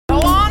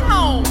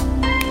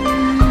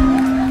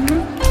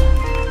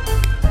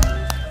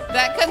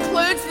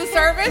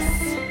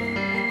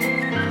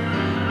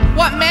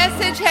What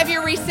message have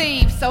you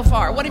received so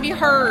far? What have you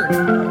heard?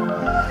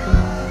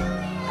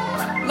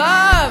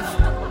 Love.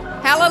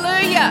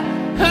 Hallelujah.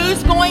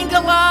 Who's going to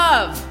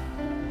love?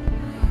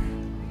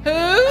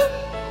 Who?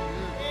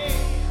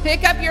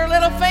 Pick up your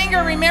little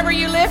finger. Remember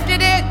you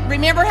lifted it.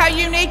 Remember how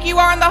unique you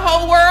are in the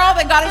whole world,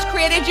 that God has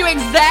created you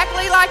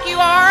exactly like you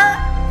are.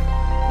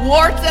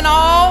 Warts and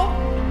all.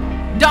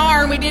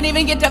 Darn, we didn't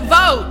even get to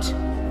vote.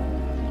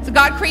 So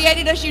God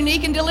created us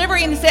unique and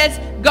delivering, and He says,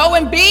 go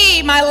and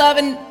be my love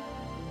and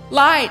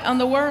light on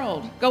the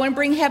world. Go and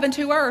bring heaven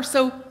to earth.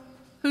 So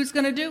who's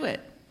going to do it?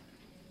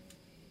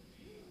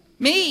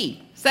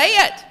 Me. Say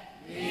it.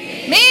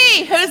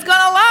 Me. Who's going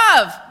to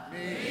love?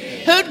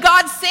 Me. Who'd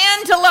God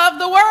send to love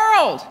the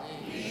world?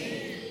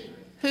 Me.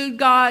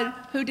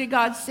 Who did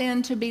God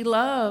send to be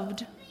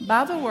loved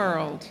by the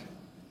world?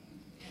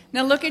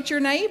 Now look at your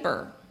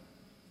neighbor.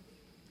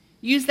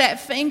 Use that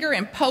finger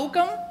and poke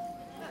them.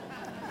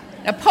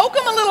 Now poke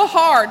them a little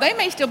hard. They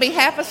may still be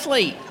half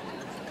asleep.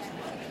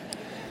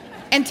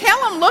 And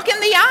tell them, look in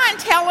the eye and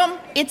tell them,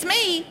 it's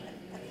me.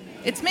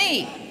 It's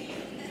me.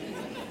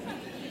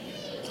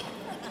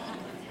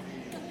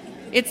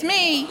 It's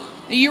me.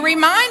 You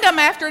remind them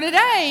after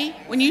today,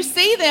 when you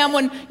see them,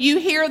 when you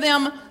hear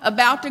them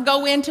about to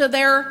go into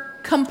their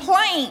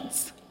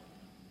complaints,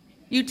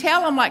 you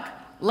tell them, like,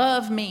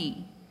 love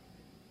me.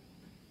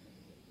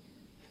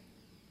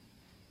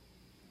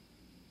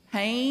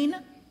 Pain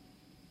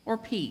or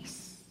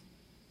peace?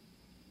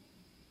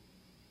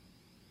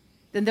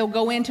 Then they'll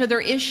go into their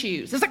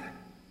issues. It's like,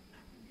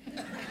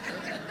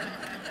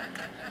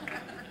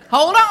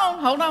 hold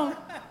on.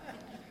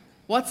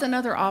 What's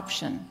another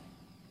option?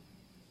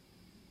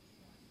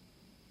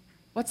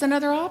 What's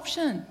another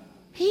option?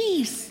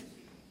 Peace,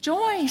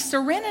 joy,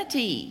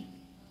 serenity,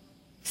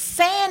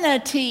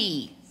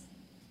 sanity.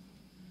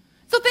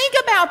 So think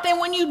about then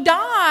when you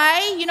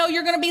die,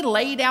 you're going to be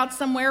laid out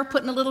somewhere,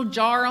 put in a little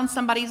jar on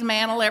somebody's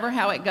mantle, ever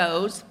how it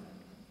goes.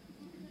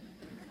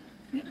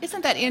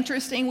 Isn't that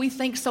interesting? We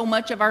think so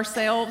much of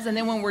ourselves, and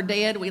then when we're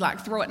dead, we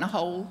throw it in a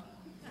hole.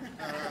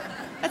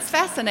 That's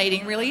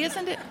fascinating, really,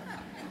 isn't it?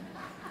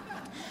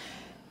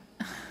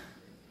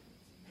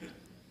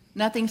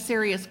 Nothing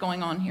serious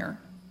going on here.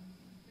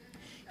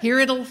 Here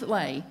it'll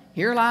lay.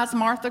 Here lies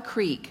Martha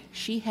Creek.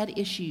 She had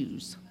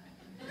issues.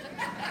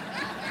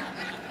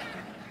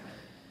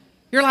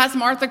 Here lies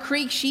Martha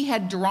Creek. She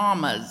had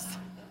dramas.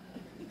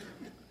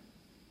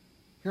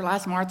 Here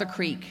lies Martha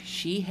Creek.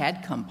 She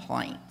had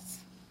complaints.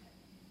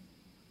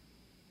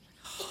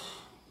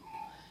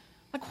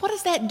 What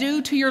does that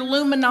do to your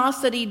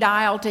luminosity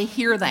dial to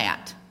hear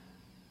that?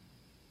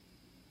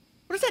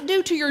 What does that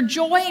do to your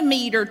joy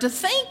meter to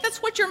think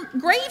that's what your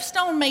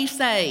gravestone may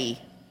say?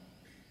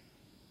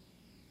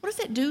 What does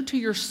that do to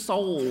your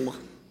soul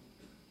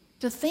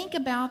to think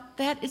about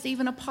that is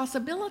even a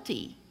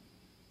possibility?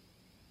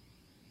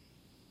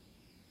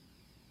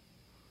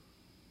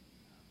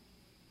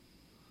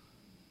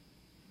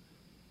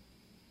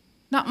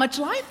 Not much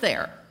life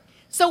there.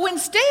 So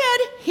instead,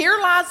 here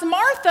lies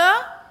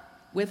Martha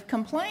with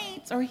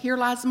complaints, or here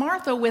lies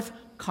Martha with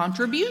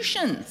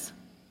contributions.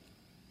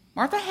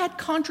 Martha had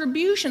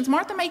contributions.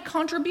 Martha made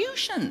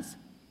contributions.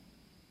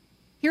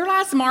 Here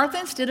lies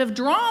Martha, instead of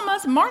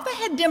dramas, Martha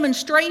had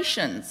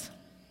demonstrations.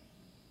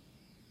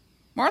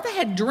 Martha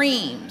had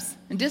dreams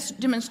and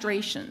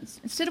demonstrations.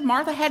 Instead of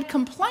Martha had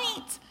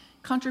complaints,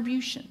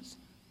 contributions,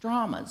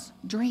 dramas,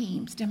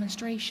 dreams,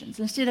 demonstrations.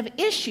 Instead of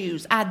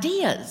issues,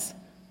 ideas,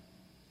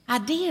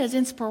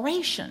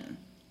 inspiration.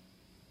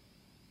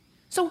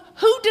 So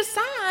who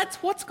decides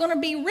what's going to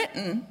be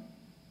written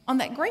on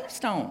that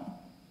gravestone?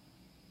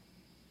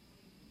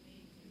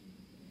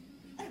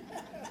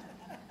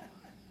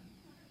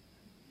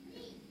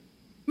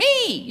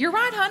 Me. You're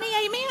right, honey.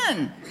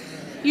 Amen.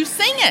 You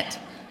sing it.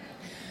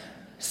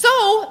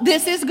 So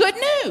this is good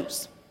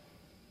news.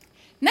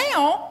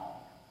 Now,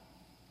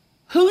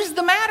 who's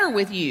the matter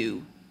with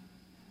you?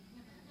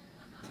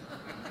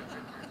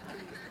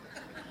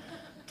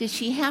 Did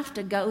she have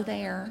to go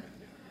there?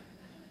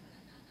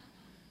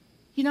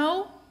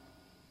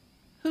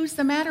 Who's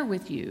the matter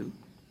with you?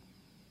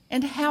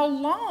 And how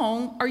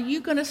long are you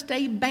going to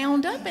stay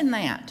bound up in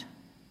that?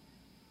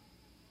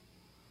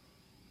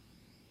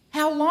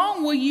 How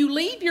long will you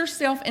leave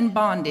yourself in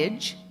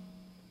bondage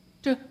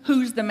to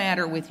who's the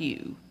matter with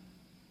you?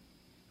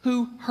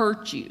 Who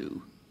hurt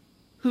you?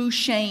 Who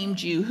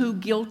shamed you? Who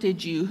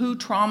guilted you? Who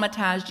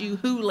traumatized you?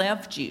 Who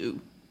left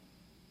you?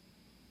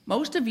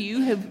 Most of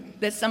you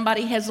that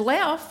somebody has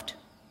left.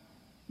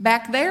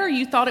 Back there,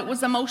 you thought it was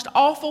the most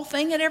awful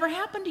thing that ever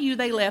happened to you.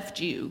 They left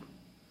you.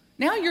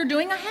 Now you're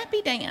doing a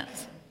happy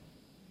dance.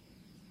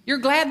 You're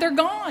glad they're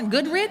gone.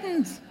 Good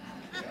riddance.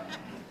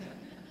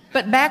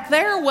 But back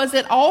there, was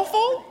it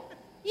awful?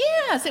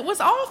 Yes, it was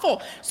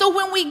awful. So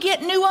when we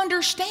get new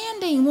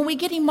understanding, when we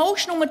get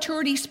emotional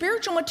maturity,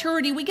 spiritual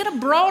maturity, we get a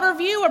broader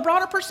view, a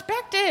broader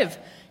perspective.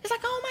 It's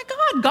like, oh my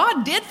God,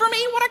 God did for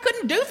me what I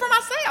couldn't do for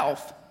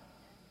myself.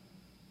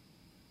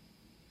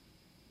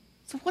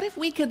 So what if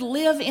we could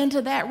live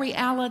into that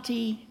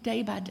reality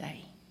day by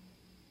day?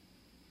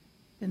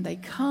 Then they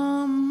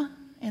come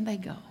and they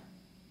go.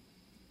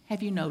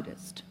 Have you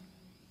noticed?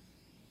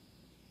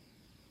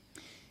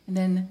 And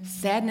then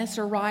sadness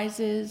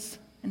arises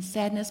and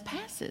sadness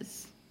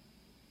passes.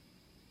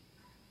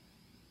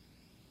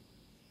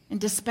 And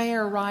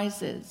despair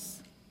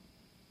arises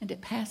and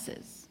it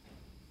passes.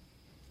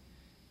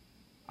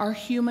 Our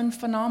human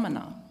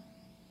phenomena,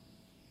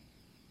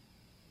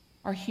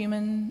 our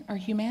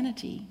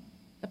humanity,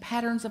 the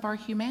patterns of our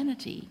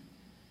humanity,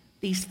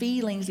 these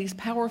feelings, these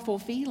powerful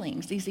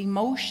feelings, these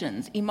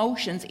emotions,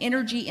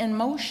 energy in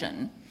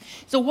motion.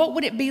 So what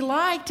would it be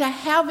like to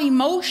have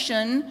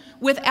emotion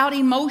without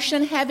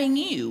emotion having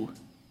you?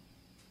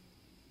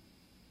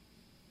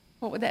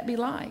 What would that be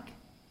like?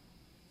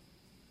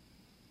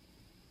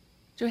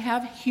 To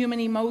have human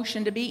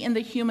emotion, to be in the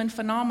human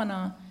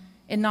phenomena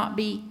and not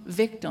be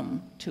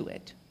victim to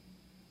it.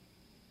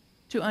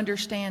 To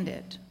understand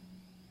it.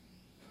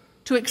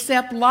 To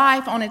accept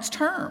life on its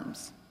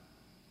terms.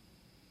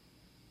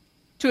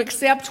 To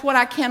accept what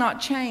I cannot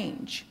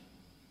change.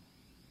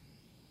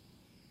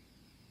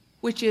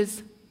 Which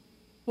is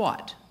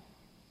what?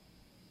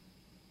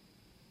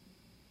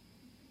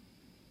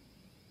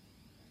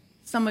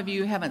 Some of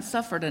you haven't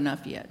suffered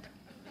enough yet.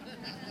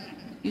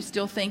 You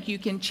still think you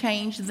can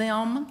change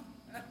them?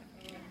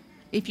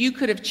 If you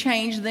could have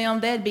changed them,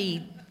 they'd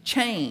be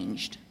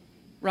changed,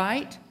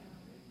 right?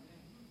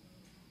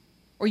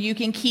 Or you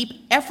can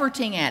keep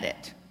efforting at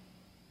it.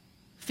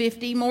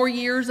 50 more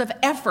years of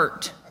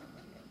effort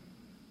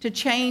to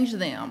change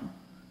them.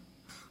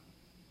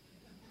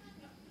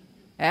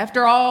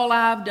 After all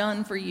I've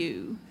done for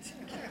you.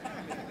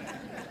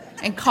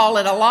 And call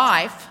it a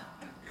life.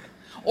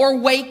 Or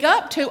wake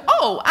up to,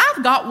 oh,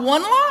 I've got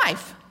one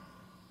life.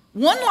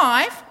 One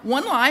life,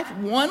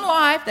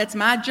 that's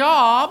my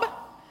job.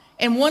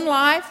 And one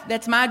life,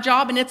 that's my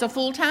job, and it's a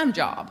full-time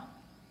job.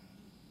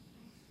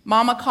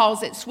 Mama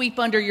calls it sweep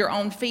under your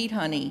own feet,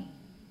 honey.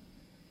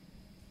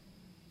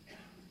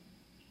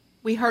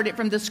 We heard it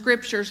from the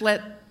scriptures,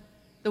 let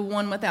the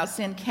one without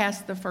sin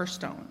cast the first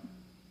stone.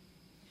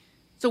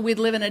 So we'd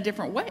live in a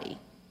different way,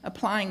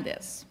 applying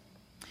this.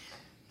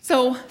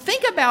 So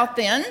think about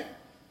then,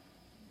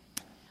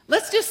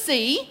 let's just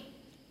see,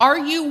 are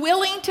you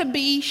willing to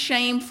be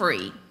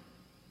shame-free?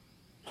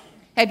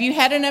 Have you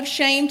had enough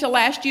shame to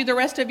last you the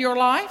rest of your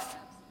life?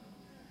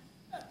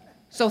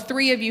 So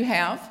 3 of you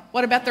have.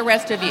 What about the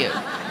rest of you?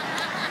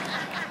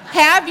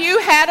 Have you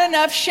had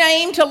enough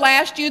shame to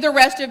last you the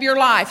rest of your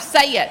life?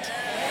 Say it.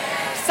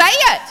 Yes. Say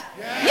it.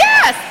 Yes.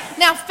 Yes.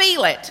 Now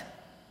feel it.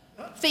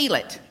 Feel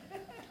it.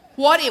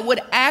 What it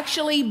would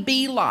actually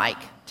be like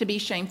to be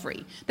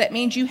shame-free. That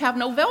means you have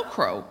no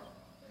Velcro.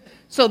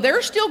 So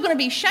they're still going to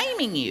be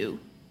shaming you.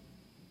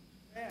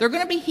 They're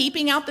going to be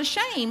heaping out the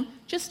shame,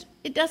 just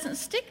it doesn't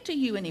stick to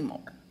you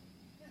anymore.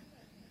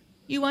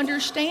 You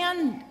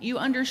understand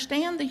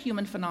the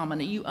human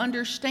phenomena. You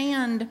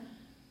understand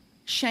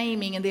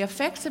shaming and the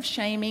effects of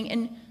shaming,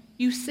 and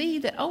you see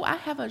that, oh, I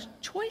have a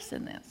choice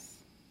in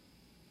this.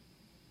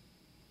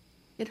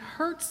 It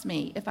hurts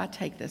me if I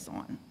take this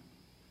on.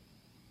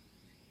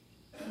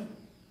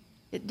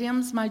 It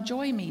dims my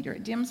joy meter.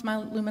 It dims my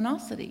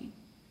luminosity.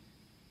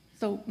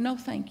 So, no,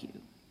 thank you.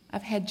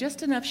 I've had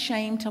just enough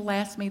shame to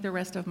last me the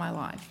rest of my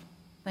life.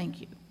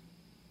 Thank you.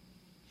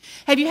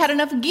 Have you had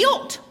enough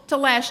guilt to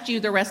last you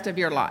the rest of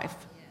your life?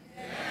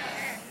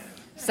 Yes.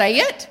 Say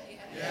it.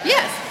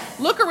 Yes.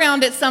 Look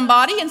around at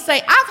somebody and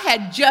say, I've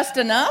had just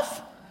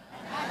enough.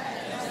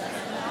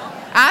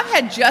 I've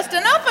had just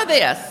enough of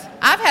this.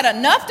 I've had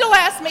enough to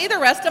last me the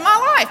rest of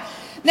my life.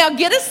 Now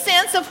get a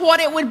sense of what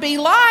it would be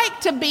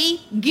like to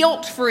be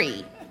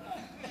guilt-free.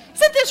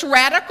 Isn't this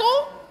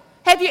radical?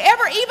 Have you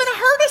ever even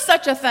heard of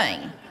such a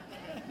thing?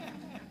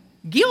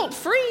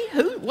 Guilt-free?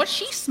 What's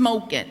she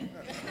smoking?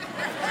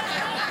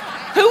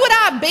 Who would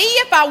I be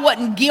if I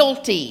wasn't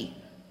guilty?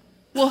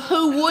 Well,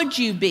 who would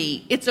you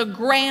be? It's a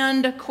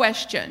grand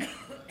question.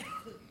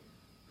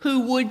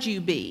 Who would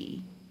you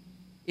be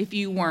if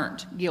you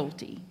weren't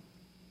guilty?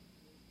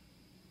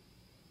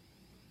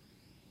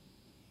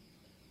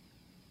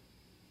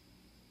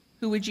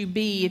 Who would you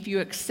be if you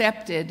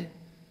accepted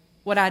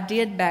what I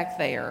did back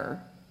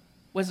there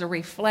was a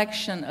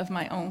reflection of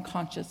my own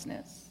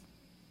consciousness?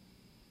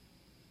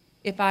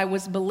 If I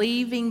was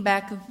believing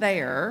back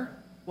there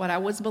what I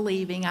was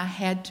believing, I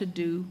had to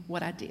do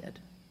what I did.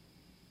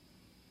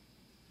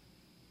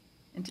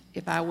 And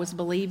if I was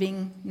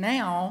believing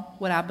now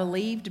what I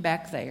believed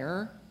back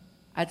there,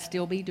 I'd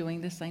still be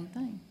doing the same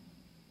thing.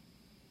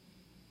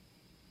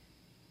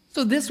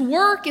 So this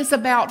work is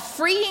about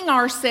freeing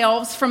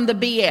ourselves from the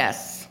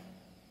BS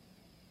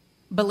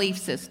belief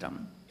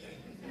system.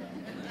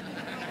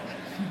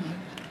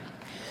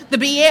 The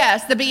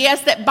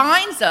BS that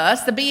binds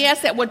us, the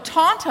BS that would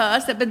taunt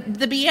us, the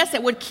BS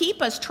that would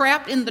keep us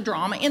trapped in the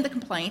drama, in the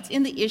complaints,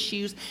 in the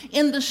issues,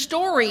 in the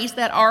stories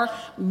that are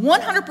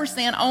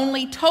 100%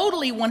 only,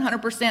 totally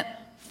 100%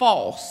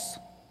 false.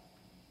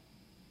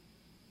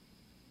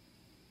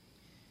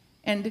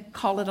 And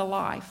call it a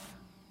life.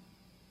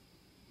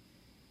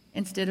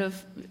 Instead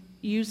of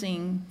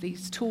using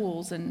these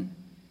tools and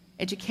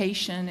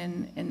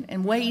education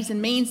and ways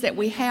and means that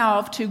we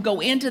have to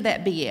go into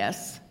that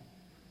BS,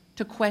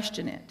 to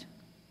question it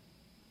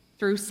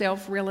through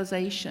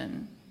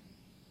self-realization,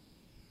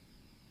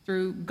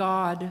 through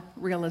God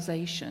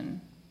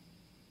realization.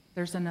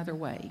 There's another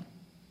way.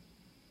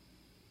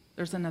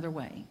 There's another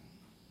way.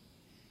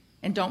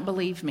 And don't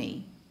believe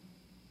me,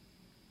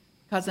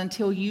 because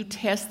until you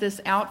test this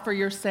out for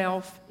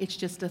yourself, it's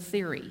just a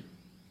theory.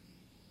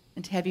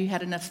 And have you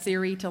had enough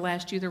theory to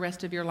last you the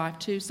rest of your life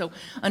too? So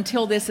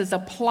until this is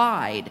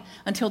applied,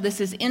 until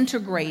this is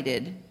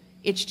integrated,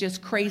 it's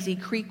just crazy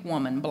Creek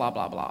woman, blah,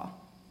 blah, blah.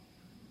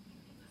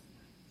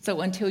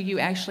 So until you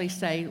actually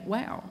say,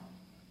 wow,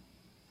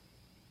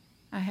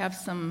 I have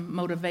some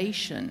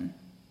motivation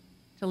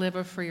to live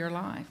a freer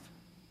life.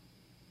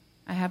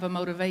 I have a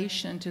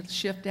motivation to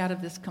shift out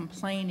of this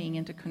complaining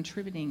into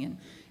contributing, and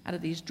out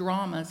of these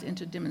dramas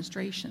into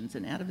demonstrations,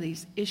 and out of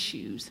these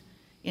issues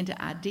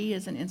into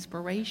ideas and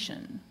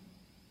inspiration.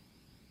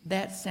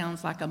 That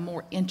sounds like a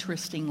more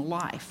interesting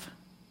life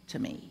to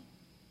me.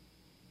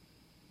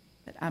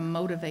 That I'm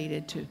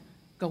motivated to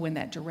go in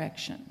that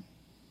direction.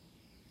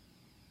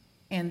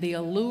 And the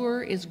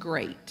allure is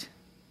great,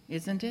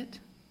 isn't it?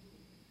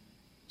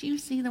 Do you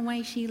see the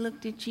way she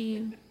looked at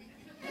you?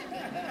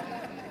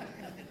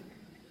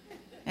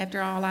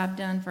 After all I've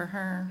done for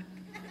her.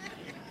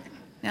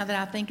 Now that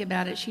I think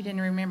about it, she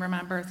didn't remember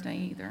my birthday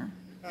either.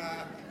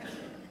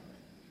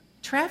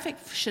 Traffic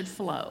should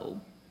flow.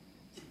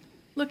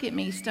 Look at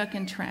me stuck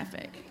in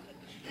traffic.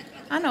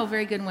 I know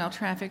very good and well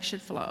traffic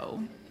should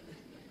flow.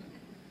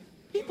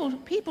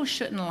 People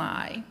shouldn't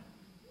lie.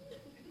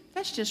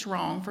 That's just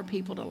wrong for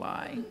people to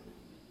lie.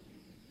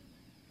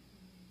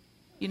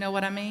 You know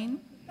what I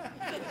mean?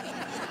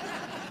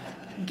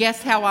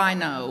 Guess how I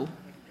know.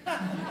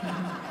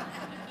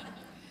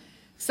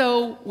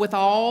 So with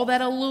all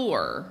that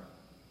allure,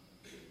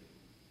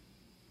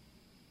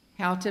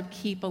 how to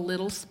keep a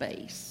little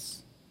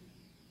space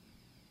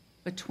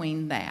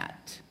between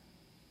that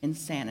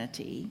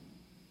insanity,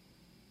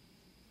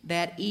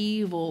 that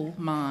evil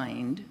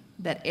mind,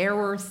 that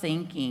error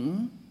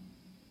thinking,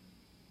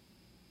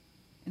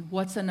 and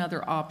what's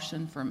another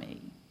option for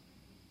me?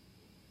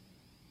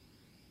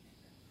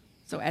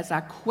 So as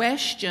I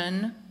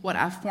question what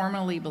I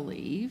formerly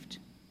believed,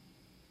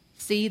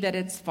 see that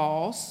it's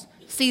false,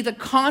 see the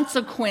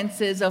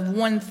consequences of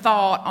one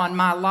thought on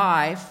my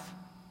life,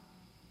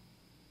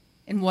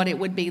 and what it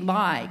would be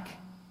like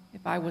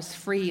if I was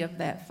free of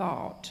that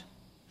thought,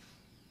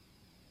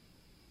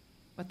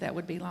 what that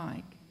would be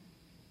like.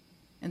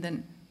 And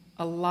then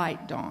a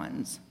light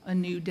dawns, a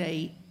new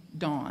day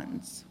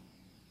dawns.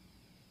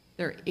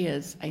 There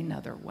is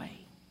another way.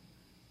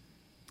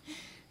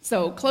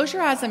 So close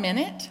your eyes a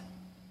minute.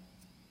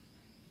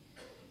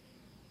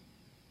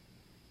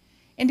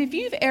 And if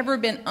you've ever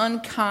been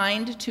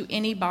unkind to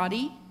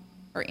anybody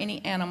or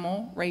any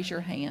animal, raise your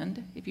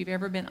hand. If you've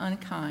ever been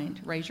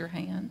unkind, raise your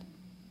hand.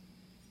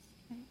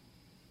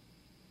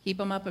 Keep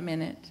them up a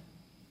minute.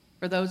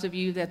 For those of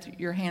you that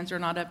your hands are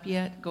not up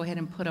yet, go ahead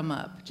and put them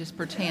up. Just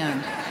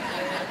pretend.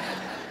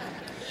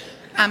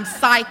 I'm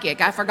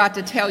psychic. I forgot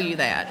to tell you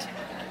that.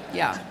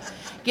 Yeah.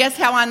 Guess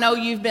how I know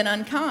you've been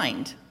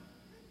unkind?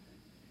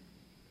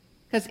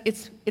 Because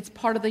it's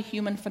part of the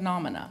human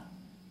phenomena.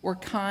 We're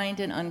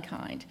kind and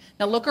unkind.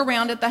 Now look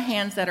around at the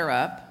hands that are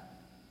up.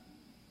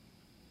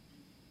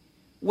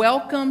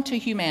 Welcome to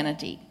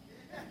humanity.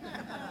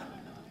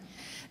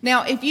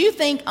 Now, if you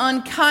think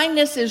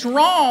unkindness is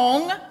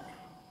wrong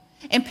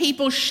and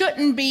people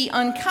shouldn't be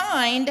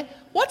unkind,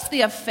 what's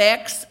the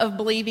effects of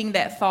believing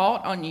that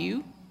thought on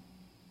you?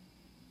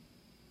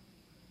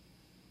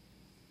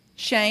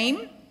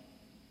 Shame,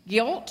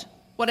 guilt,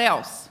 what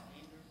else?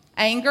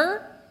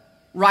 Anger,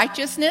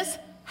 righteousness,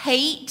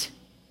 hate,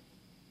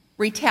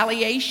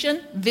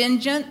 retaliation,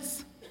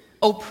 vengeance,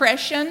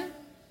 oppression. Does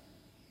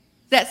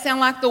that sound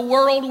like the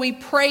world we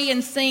pray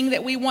and sing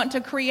that we want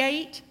to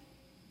create?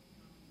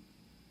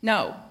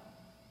 No.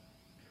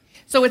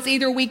 So it's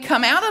either we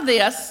come out of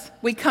this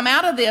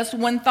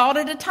one thought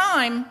at a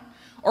time,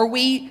 or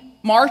we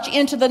march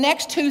into the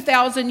next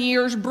 2,000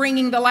 years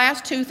bringing the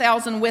last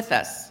 2,000 with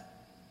us.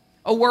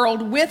 A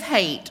world with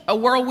hate, a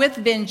world with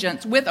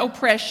vengeance, with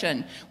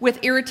oppression,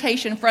 with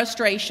irritation,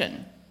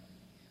 frustration.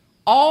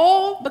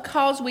 All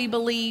because we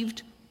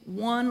believed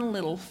one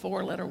little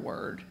 4-letter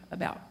word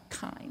about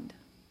kind.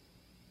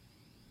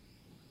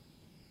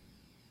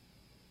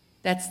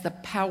 That's the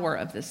power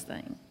of this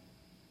thing.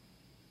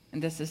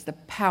 And this is the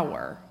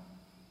power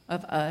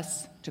of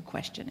us to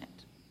question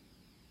it.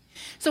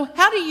 So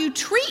how do you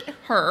treat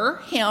her,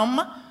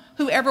 him,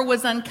 whoever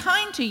was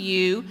unkind to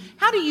you?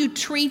 How do you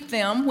treat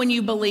them when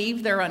you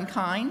believe they're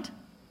unkind?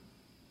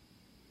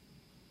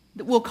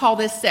 We'll call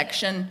this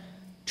section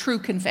True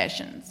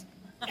Confessions.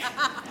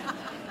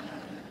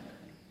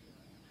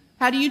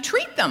 How do you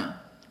treat them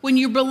when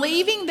you're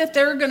believing that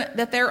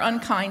they're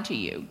unkind to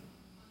you?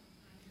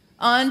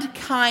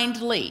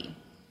 Unkindly.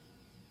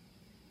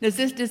 Does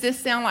this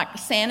sound like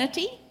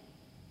sanity?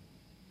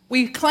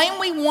 We claim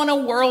we want a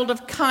world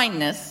of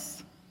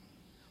kindness.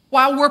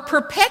 while we're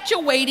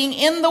perpetuating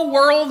in the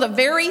world the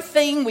very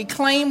thing we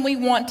claim we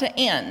want to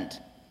end.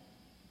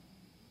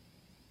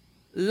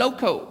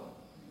 Loco.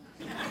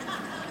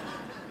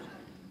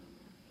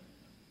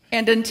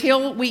 And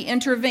until we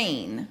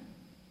intervene,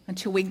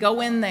 until we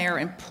go in there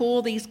and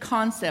pull these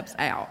concepts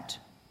out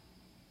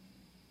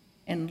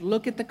and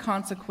look at the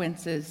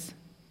consequences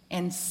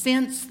and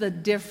sense the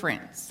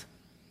difference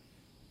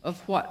of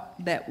what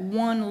that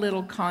one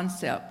little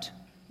concept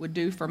would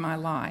do for my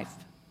life,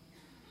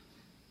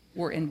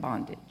 we're in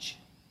bondage.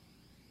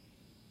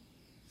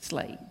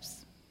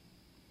 Slaves.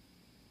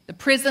 The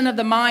prison of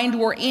the mind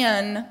we're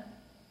in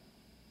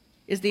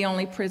is the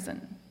only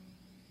prison.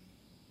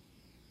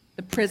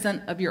 The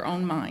prison of your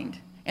own mind.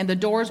 And the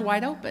door is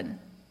wide open.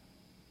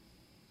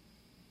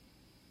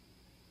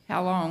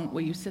 How long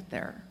will you sit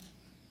there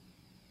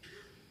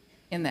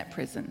in that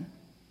prison?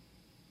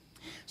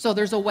 So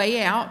there's a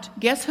way out.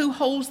 Guess who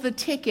holds the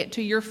ticket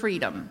to your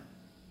freedom?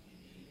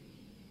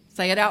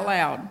 Say it out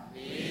loud.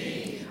 Me.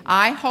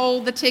 I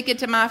hold the ticket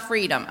to my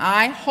freedom.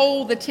 I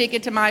hold the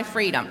ticket to my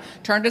freedom.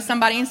 Turn to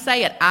somebody and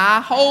say it. I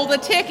hold the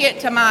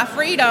ticket to my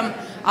freedom.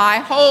 I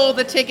hold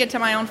the ticket to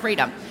my own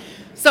freedom.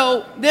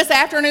 So this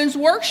afternoon's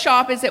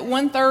workshop is at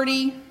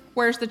 1:30.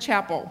 Where's the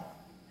chapel?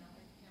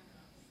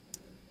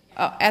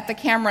 At the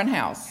Cameron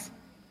House.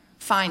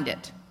 Find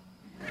it.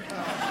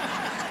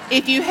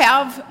 If you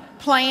have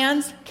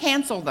plans,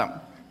 cancel them.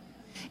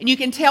 And you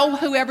can tell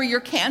whoever you're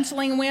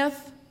canceling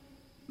with,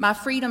 my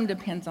freedom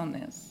depends on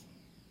this.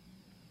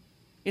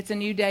 It's a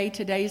new day.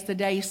 Today's the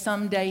day.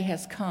 Someday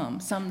has come.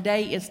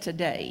 Someday is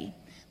today.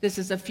 This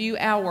is a few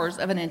hours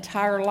of an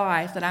entire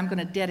life that I'm going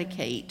to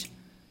dedicate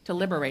to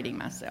liberating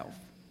myself.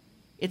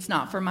 It's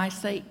not for my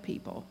sake,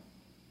 people.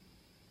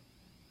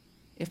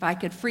 If I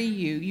could free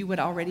you, you would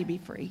already be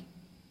free.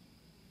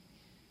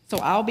 So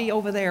I'll be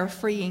over there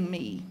freeing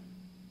me,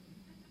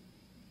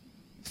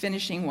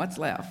 finishing what's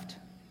left.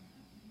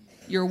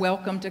 You're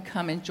welcome to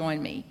come and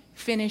join me.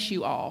 Finish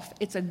you off.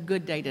 It's a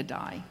good day to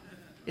die.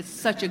 It's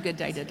such a good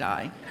day to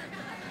die.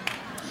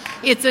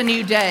 It's a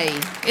new day.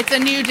 It's a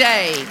new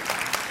day.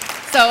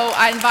 So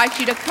I invite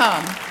you to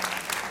come.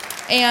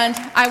 And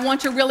I want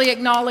to really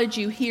acknowledge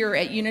you here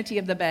at Unity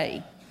of the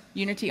Bay,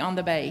 Unity on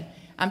the Bay.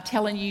 I'm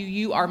telling you,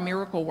 you are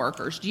miracle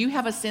workers. Do you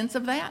have a sense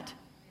of that?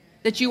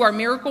 That you are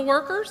miracle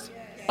workers?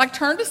 Like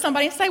turn to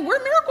somebody and say,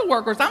 we're miracle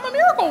workers. I'm a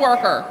miracle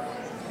worker.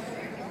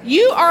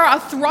 You are a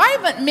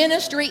thrivant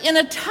ministry in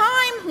a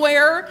time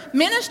where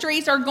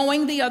ministries are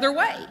going the other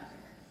way.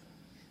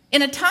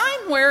 In a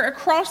time where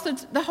across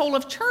the whole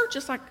of church,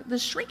 it's like the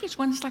shrinkage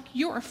one, it's like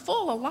you are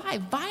full,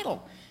 alive,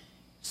 vital,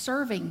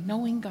 serving,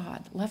 knowing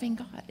God, loving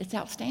God. It's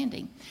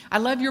outstanding. I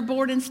love your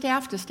board and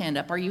staff to stand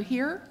up. Are you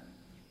here?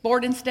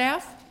 Board and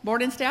staff?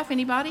 Board and staff,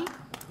 anybody?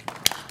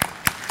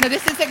 Now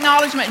this is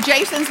acknowledgement.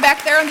 Jason's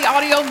back there in the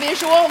audio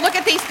visual. Look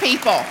at these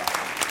people.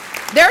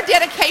 Their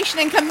dedication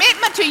and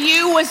commitment to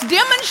you was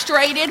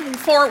demonstrated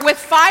with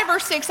 5 or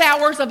 6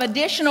 hours of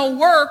additional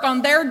work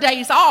on their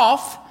days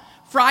off.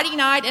 Friday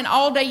night and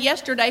all day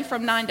yesterday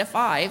from 9 to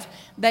 5,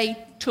 they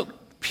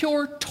took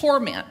pure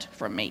torment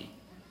from me.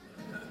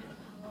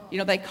 You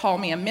know, they call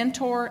me a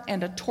mentor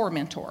and a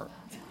tormentor.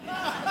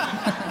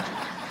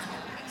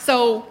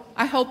 So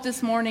I hope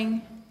this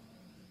morning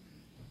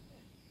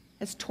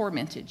has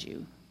tormented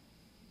you,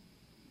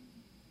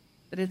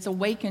 that it's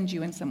awakened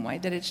you in some way,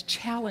 that it's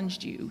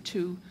challenged you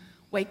to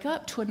wake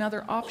up to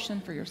another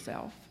option for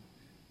yourself,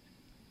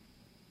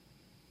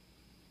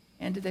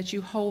 and that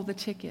you hold the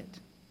ticket.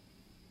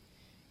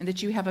 And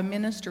that you have a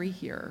ministry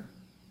here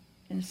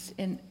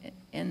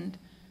in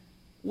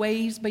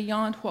ways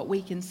beyond what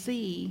we can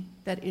see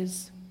that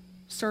is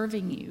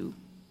serving you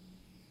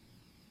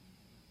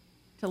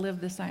to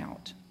live this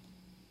out.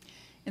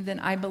 And then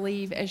I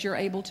believe as you're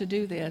able to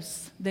do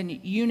this, then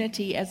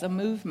unity as a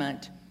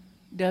movement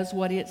does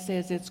what it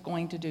says it's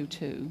going to do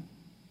too,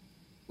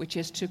 which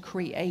is to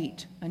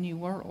create a new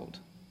world.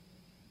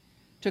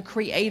 To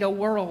create a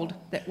world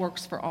that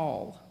works for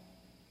all.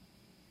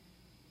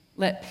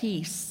 Let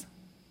peace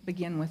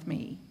begin with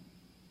me,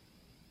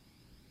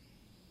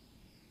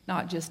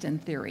 not just in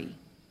theory,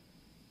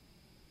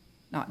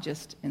 not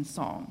just in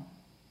song.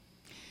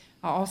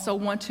 I also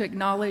want to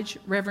acknowledge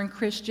Reverend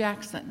Chris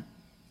Jackson,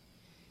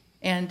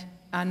 and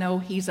I know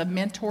he's a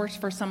mentor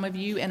for some of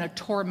you and a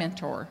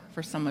tormentor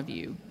for some of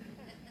you.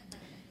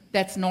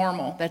 That's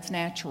normal, that's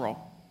natural.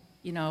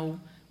 You know,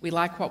 we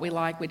like what we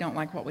like, we don't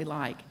like what we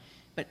like.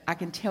 But I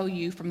can tell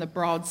you from the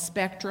broad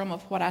spectrum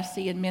of what I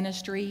see in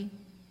ministry,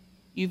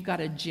 you've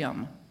got a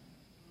gem.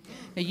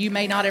 Now, you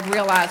may not have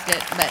realized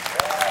it, but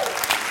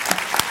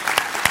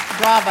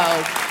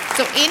bravo.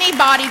 So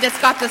anybody that's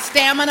got the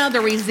stamina,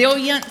 the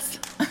resilience,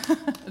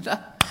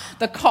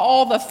 the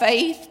call, the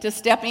faith to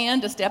step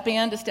in, to step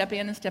in, to step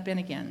in, and step in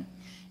again,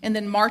 and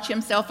then march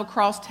himself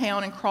across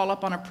town and crawl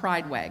up on a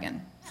pride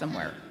wagon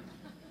somewhere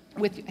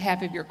with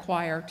half of your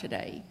choir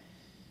today.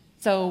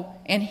 So,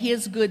 and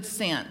his good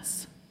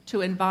sense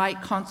to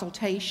invite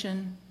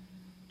consultation,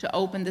 to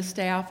open the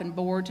staff and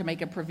board to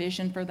make a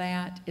provision for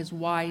that is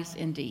wise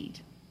indeed.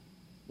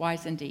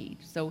 wise indeed.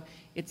 So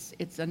it's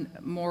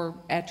more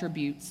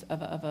attributes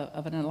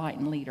of an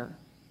enlightened leader,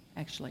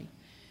 actually.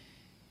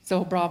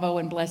 So bravo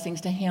and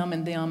blessings to him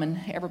and them and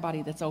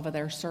everybody that's over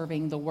there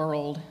serving the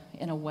world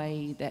in a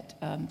way that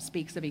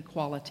speaks of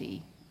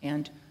equality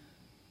and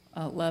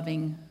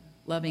loving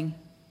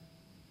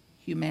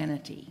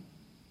humanity,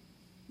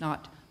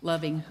 not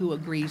loving who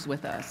agrees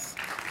with us.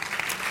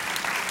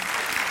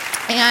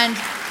 And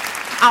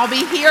I'll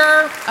be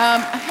here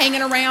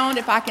hanging around.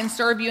 If I can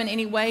serve you in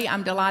any way,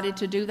 I'm delighted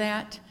to do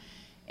that.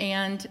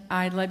 And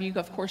I'd love you,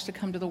 of course, to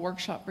come to the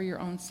workshop for your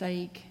own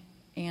sake.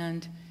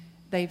 And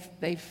they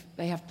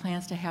have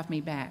plans to have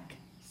me back.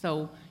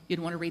 So you'd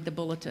want to read the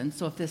bulletin.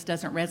 So if this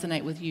doesn't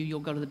resonate with you,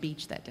 you'll go to the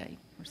beach that day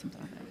or something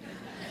like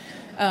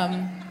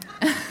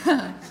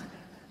that.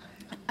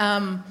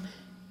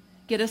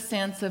 Get a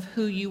sense of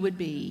who you would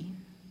be,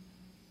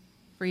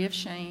 free of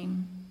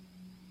shame,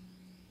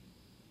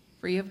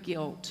 free of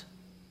guilt,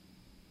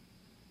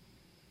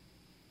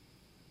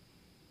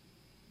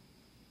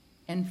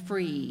 and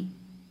free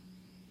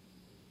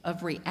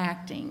of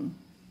reacting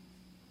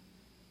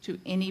to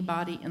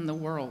anybody in the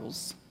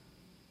world's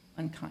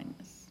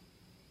unkindness.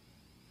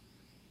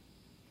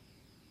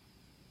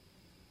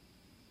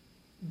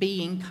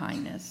 Being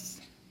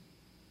kindness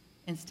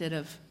instead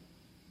of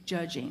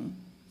judging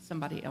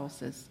somebody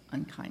else's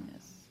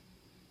unkindness.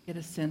 Get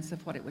a sense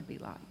of what it would be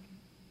like.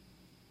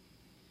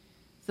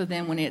 So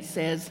then when it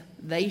says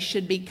they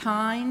should be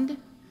kind,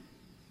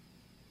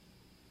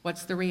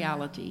 what's the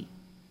reality?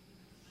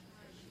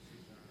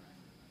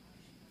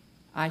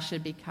 I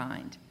should be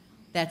kind.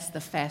 That's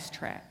the fast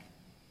track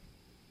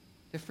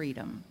to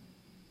freedom,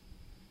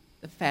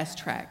 the fast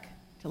track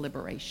to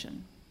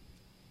liberation.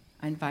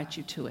 I invite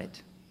you to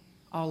it.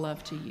 All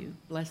love to you.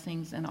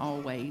 Blessings and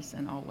always,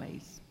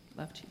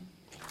 love to you.